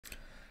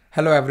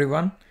Hello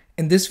everyone.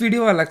 In this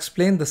video, I'll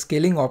explain the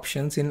scaling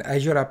options in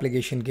Azure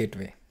Application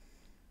Gateway.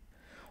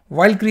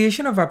 While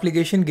creation of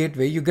Application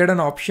Gateway, you get an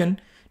option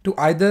to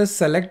either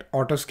select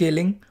auto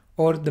scaling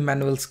or the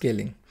manual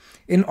scaling.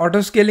 In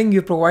auto scaling,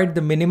 you provide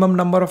the minimum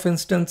number of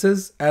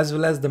instances as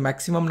well as the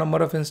maximum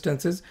number of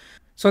instances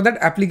so that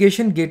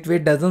Application Gateway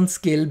doesn't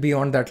scale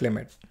beyond that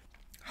limit.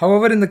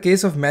 However, in the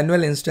case of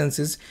manual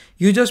instances,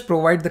 you just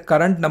provide the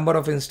current number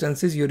of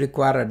instances you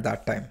require at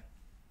that time.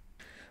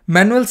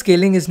 Manual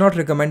scaling is not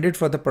recommended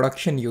for the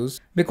production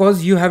use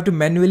because you have to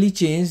manually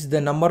change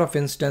the number of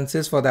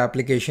instances for the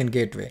application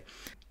gateway.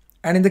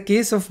 And in the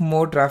case of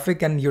more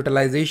traffic and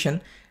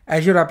utilization,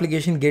 Azure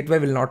Application Gateway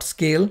will not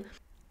scale.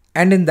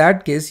 And in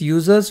that case,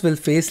 users will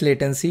face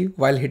latency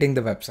while hitting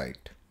the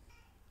website.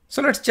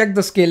 So let's check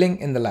the scaling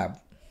in the lab.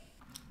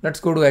 Let's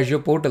go to Azure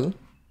portal.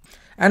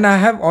 And I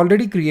have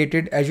already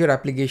created Azure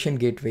Application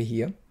Gateway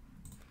here.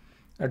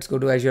 Let's go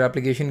to Azure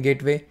Application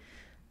Gateway.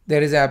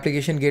 There is an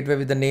application gateway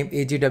with the name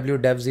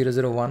AGW Dev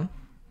 001.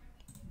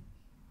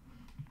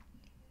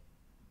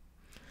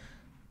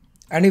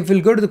 And if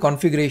we'll go to the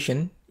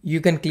configuration,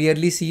 you can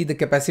clearly see the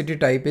capacity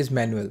type is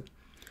manual.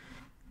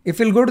 If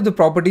we'll go to the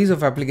properties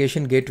of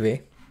application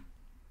gateway,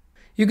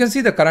 you can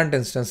see the current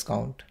instance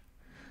count.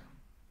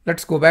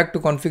 Let's go back to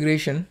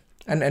configuration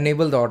and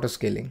enable the auto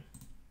scaling.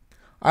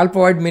 I'll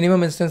provide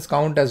minimum instance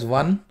count as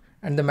 1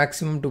 and the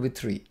maximum to be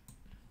 3.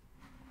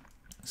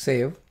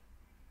 Save.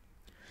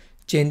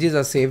 Changes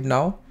are saved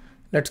now.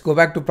 Let's go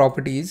back to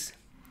properties.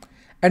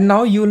 And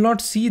now you will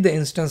not see the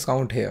instance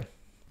count here.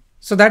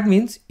 So that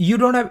means you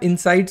don't have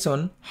insights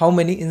on how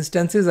many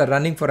instances are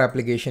running for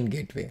application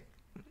gateway.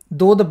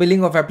 Though the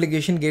billing of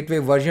application gateway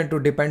version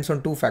 2 depends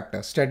on two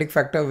factors, static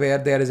factor where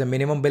there is a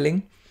minimum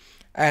billing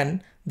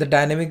and the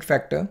dynamic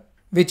factor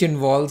which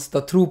involves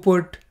the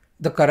throughput,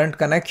 the current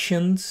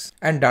connections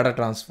and data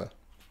transfer.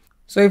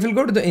 So if we'll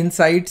go to the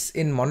insights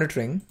in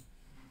monitoring,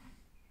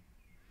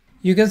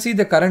 you can see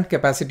the current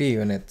capacity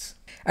units.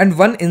 And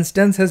one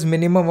instance has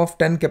minimum of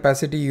 10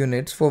 capacity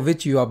units for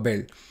which you are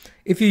billed.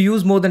 If you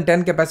use more than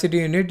 10 capacity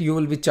unit, you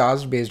will be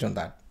charged based on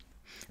that.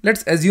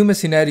 Let's assume a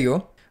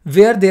scenario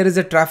where there is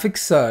a traffic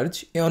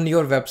surge on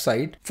your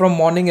website from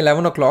morning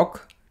 11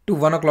 o'clock to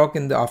 1 o'clock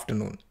in the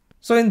afternoon.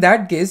 So in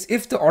that case,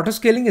 if the auto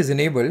scaling is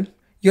enabled,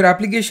 your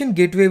application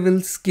gateway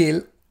will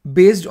scale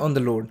based on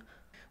the load.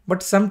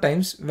 But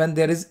sometimes when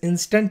there is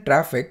instant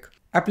traffic,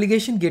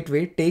 application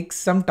gateway takes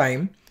some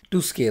time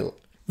to scale,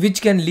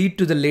 which can lead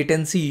to the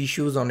latency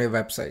issues on your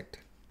website.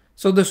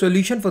 So the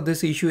solution for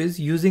this issue is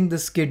using the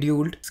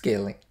scheduled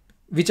scaling,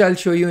 which I'll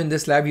show you in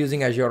this lab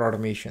using Azure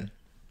Automation.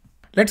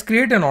 Let's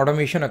create an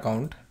automation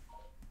account,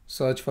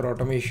 search for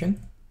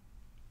automation,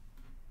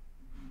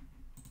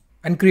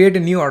 and create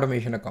a new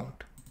automation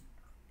account.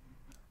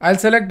 I'll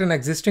select an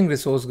existing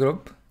resource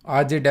group,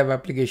 RJ Dev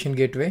Application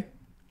Gateway,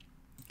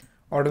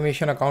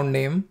 automation account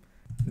name,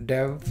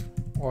 Dev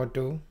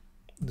Auto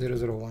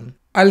 001.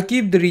 I'll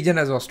keep the region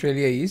as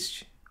Australia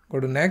East. Go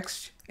to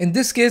next. In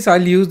this case,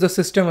 I'll use the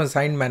system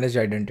assigned managed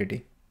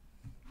identity.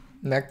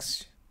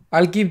 Next.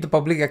 I'll keep the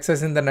public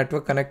access in the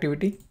network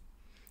connectivity.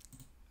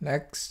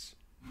 Next.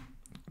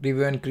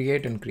 Review and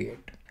create and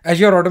create.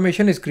 Azure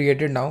Automation is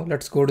created now.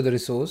 Let's go to the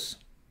resource.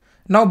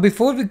 Now,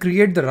 before we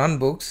create the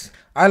runbooks,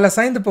 I'll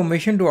assign the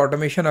permission to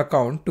automation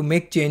account to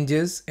make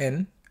changes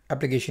in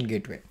application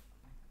gateway.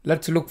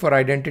 Let's look for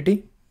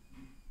identity.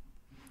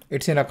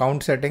 It's in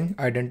account setting,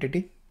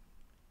 identity.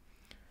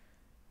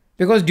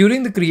 Because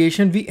during the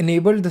creation, we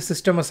enabled the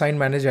system assigned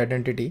managed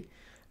identity.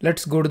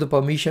 Let's go to the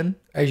permission,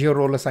 Azure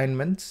role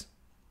assignments.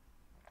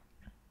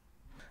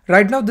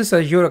 Right now, this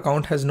Azure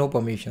account has no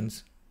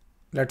permissions.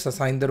 Let's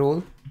assign the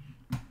role.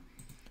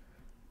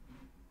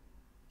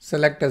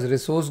 Select as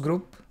resource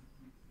group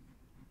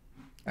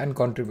and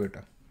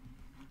contributor.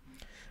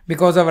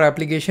 Because our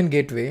application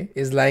gateway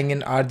is lying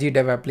in RG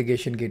Dev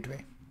Application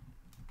Gateway.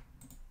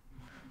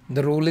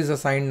 The role is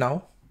assigned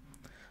now.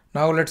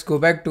 Now let's go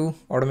back to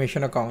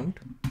automation account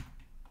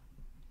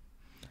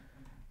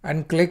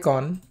and click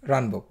on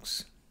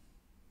Runbooks.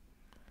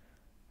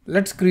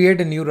 Let's create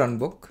a new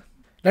runbook.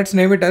 Let's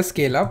name it as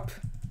scale up.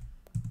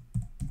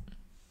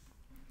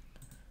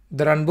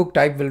 The runbook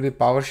type will be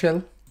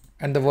PowerShell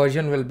and the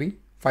version will be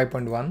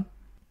 5.1.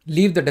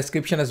 Leave the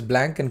description as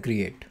blank and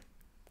create.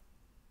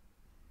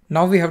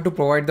 Now we have to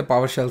provide the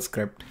PowerShell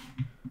script.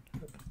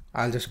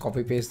 I'll just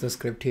copy paste the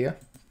script here.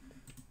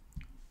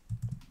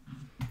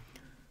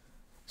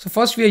 So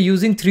first we are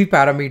using 3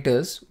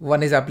 parameters.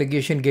 One is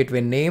application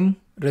gateway name,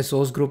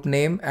 resource group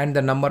name, and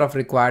the number of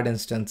required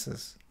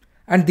instances.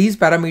 And these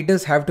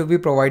parameters have to be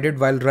provided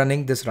while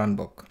running this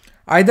runbook.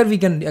 Either we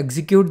can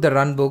execute the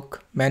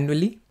runbook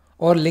manually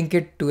or link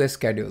it to a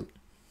schedule.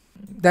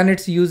 Then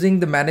it's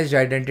using the managed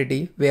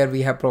identity where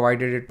we have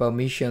provided it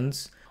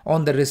permissions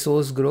on the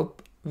resource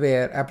group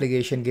where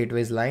application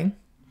gateway is lying.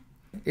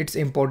 It's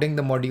importing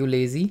the module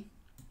AZ.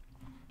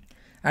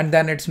 And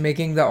then it's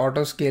making the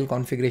auto scale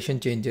configuration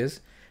changes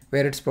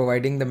where it's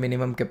providing the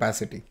minimum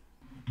capacity.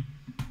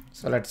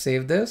 So let's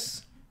save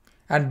this.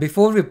 And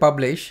before we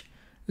publish,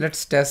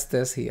 let's test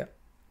this here.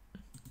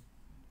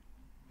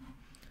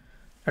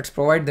 Let's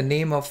provide the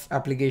name of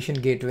application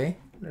gateway.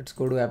 Let's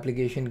go to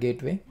application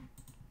gateway.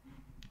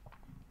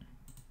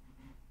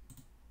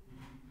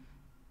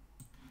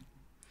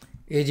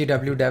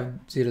 AGW dev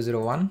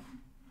 001.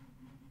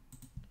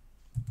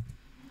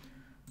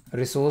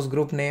 Resource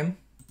group name.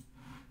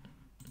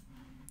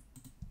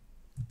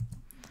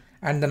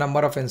 And the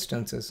number of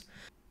instances.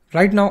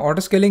 Right now,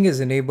 autoscaling is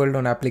enabled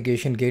on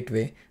application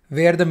gateway,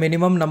 where the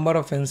minimum number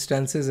of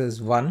instances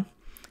is 1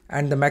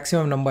 and the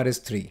maximum number is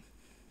 3.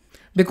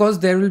 Because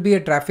there will be a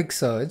traffic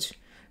surge,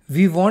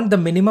 we want the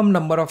minimum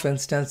number of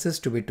instances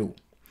to be 2.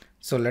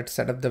 So let's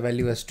set up the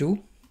value as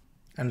 2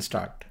 and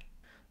start.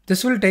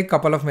 This will take a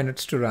couple of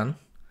minutes to run.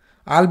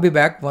 I'll be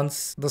back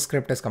once the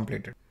script is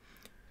completed.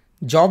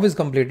 Job is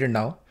completed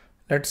now.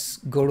 Let's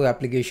go to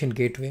application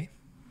gateway.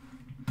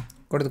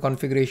 Go to the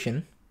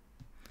configuration.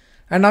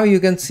 And now you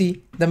can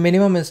see the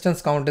minimum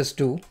instance count is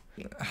 2.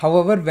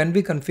 However, when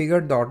we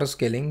configured the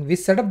autoscaling, we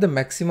set up the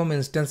maximum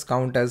instance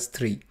count as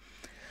 3.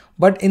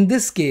 But in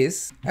this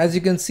case, as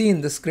you can see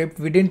in the script,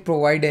 we didn't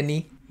provide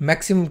any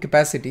maximum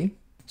capacity.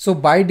 So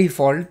by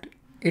default,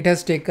 it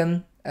has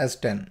taken as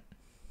 10.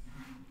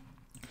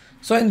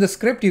 So in the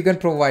script, you can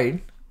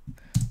provide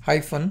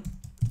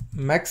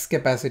 -max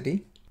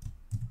capacity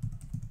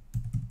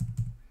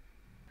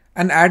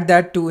and add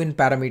that to in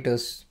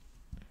parameters.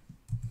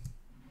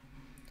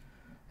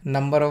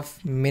 Number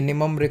of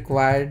minimum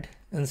required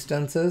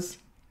instances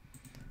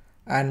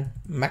and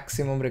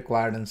maximum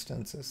required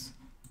instances.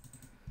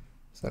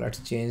 So let's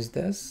change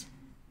this.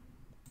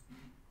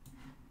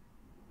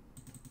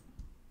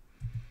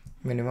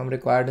 Minimum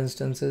required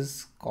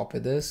instances, copy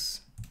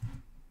this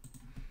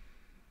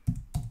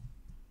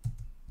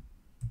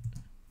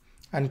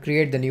and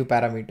create the new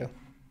parameter.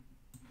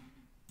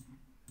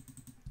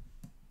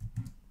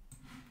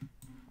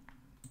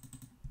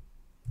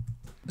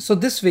 So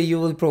this way you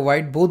will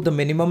provide both the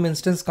minimum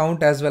instance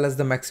count as well as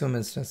the maximum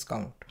instance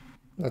count.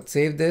 Let's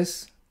save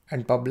this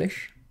and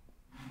publish.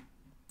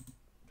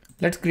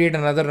 Let's create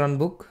another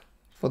runbook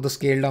for the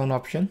scale down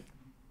option.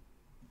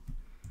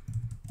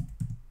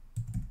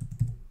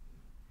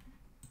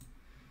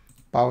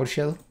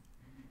 PowerShell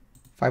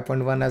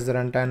 5.1 as the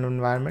runtime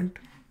environment.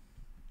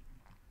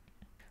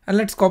 And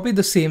let's copy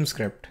the same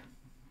script.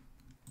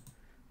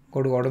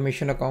 Go to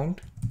automation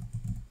account.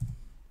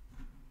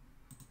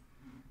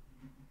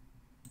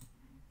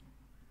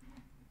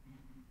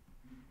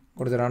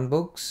 Go to the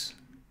runbooks,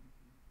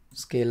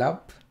 scale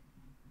up,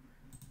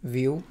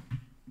 view,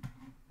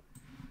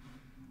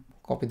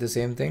 copy the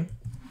same thing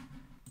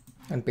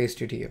and paste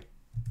it here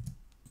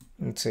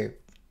and save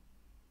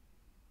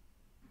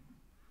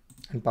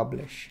and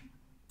publish.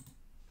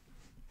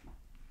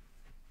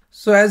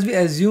 So as we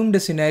assumed a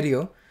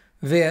scenario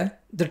where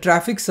the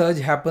traffic surge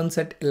happens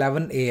at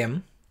 11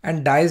 AM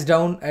and dies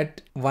down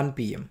at 1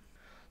 PM.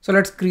 So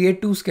let's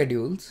create two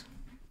schedules.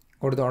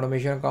 Go to the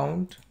automation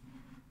account.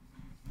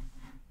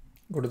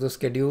 Go to the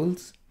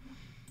schedules,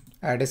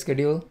 add a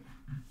schedule,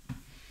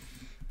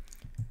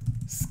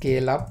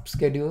 scale up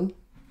schedule,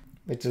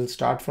 which will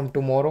start from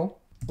tomorrow,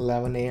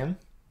 11 AM,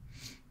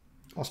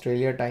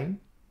 Australia time,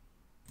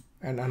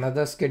 and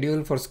another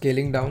schedule for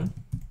scaling down.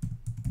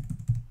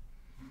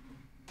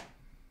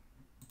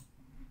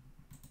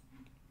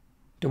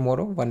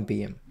 Tomorrow, 1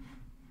 PM.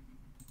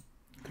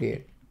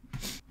 Create.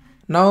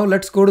 Now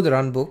let's go to the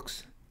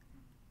runbooks.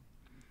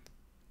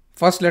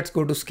 First, let's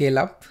go to scale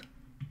up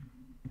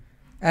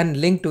and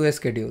link to a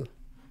schedule.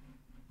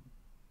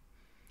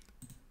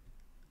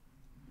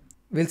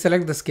 We'll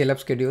select the scale up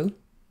schedule,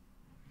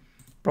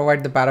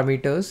 provide the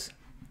parameters.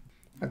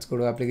 Let's go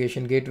to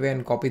application gateway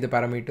and copy the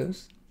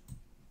parameters.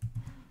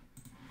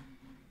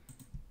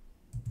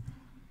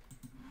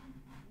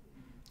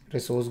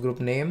 Resource group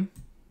name,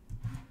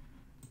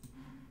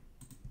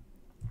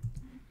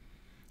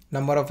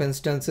 number of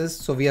instances.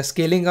 So we are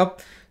scaling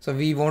up. So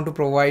we want to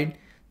provide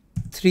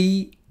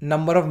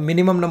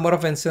minimum number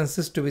of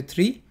instances to be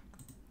 3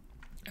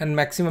 and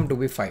maximum to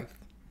be 5.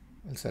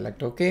 We'll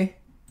select OK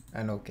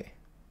and OK.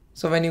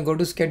 So when you go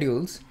to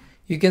schedules,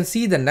 you can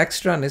see the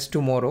next run is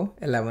tomorrow,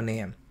 11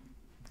 AM.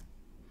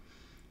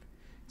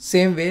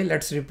 Same way,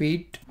 let's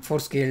repeat for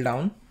scale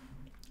down.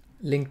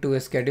 Link to a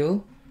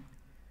schedule.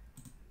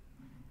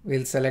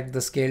 We'll select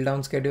the scale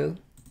down schedule.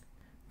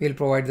 We'll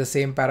provide the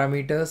same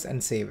parameters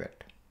and save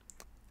it.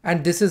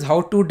 And this is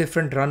how two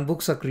different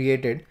runbooks are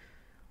created.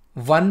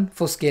 One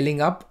for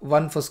scaling up,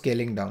 one for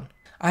scaling down.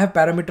 I have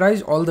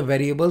parameterized all the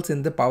variables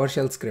in the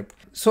PowerShell script.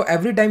 So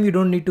every time you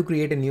don't need to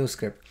create a new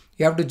script.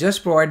 You have to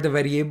just provide the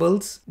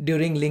variables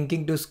during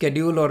linking to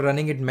schedule or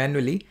running it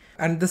manually,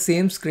 and the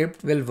same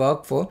script will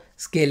work for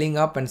scaling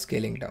up and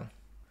scaling down.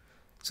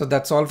 So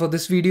that's all for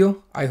this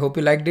video. I hope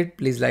you liked it.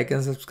 Please like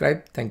and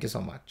subscribe. Thank you so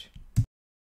much.